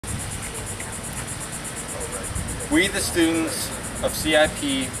We, the students of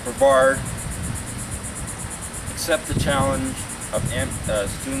CIP Brevard, accept the challenge of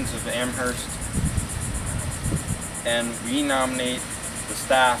students of Amherst, and we nominate the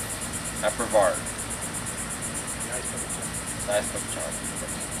staff at Brevard. Nice challenge.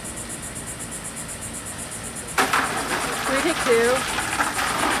 Can we take two?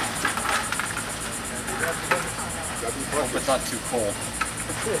 Hope it's not too cold.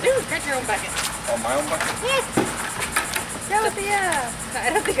 Dude, grab your own bucket. Oh, my own bucket? Yeah. Go, Thea! I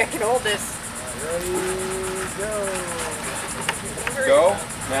don't think I can hold this. Ready, go. Go?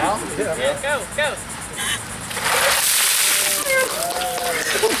 Now? Yeah. Go, go.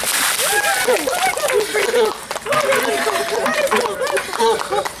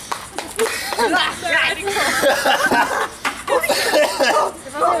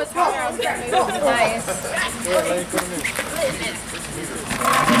 If only it was hot around here, maybe it would be nice.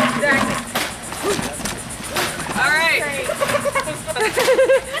 Alright.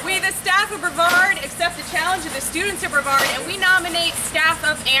 We, the staff of Brevard, accept the challenge of the students of Brevard, and we nominate staff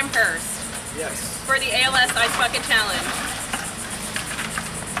of Amherst Yes. for the ALS Ice Bucket Challenge.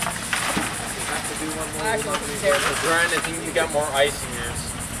 Have to do one more. Brian, I think you got more ice in yours.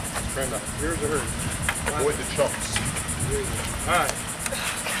 Brenda, yours or hers? Avoid the chunks. Alright.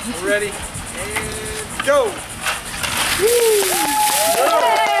 We're ready. And go!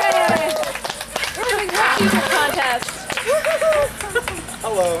 We're having a teacher contest.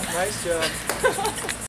 Hello, nice job.